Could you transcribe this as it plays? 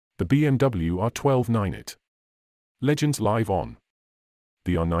The BMW R12 nineT. Legends live on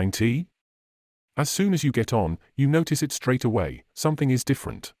the R9T. As soon as you get on, you notice it straight away, something is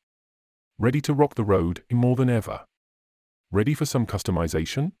different. Ready to rock the road more than ever. Ready for some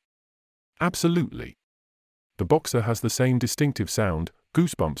customization? Absolutely. The Boxer has the same distinctive sound,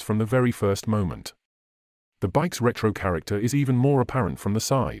 Goosebumps from the very first moment. The bike's retro character is even more apparent from the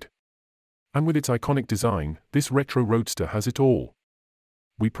side. And with its iconic design, this retro roadster has it all.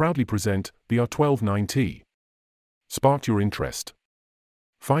 We proudly present the R12 nineT. Sparked your interest?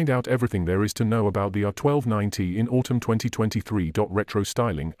 Find out everything there is to know about the R12 nineT in autumn 2023. Retro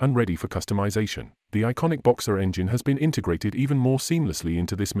styling and ready for customization. The iconic Boxer engine has been integrated even more seamlessly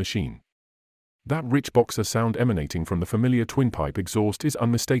into this machine. That rich Boxer sound emanating from the familiar twin-pipe exhaust is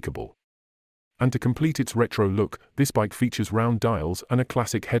unmistakable. And to complete its retro look, this bike features round dials and a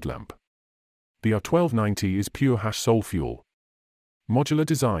classic headlamp. The R12 nineT is pure soul fuel. Modular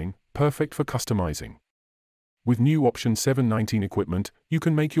design, perfect for customizing. With new option 719 equipment, you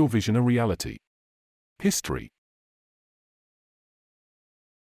can make your vision a reality. History.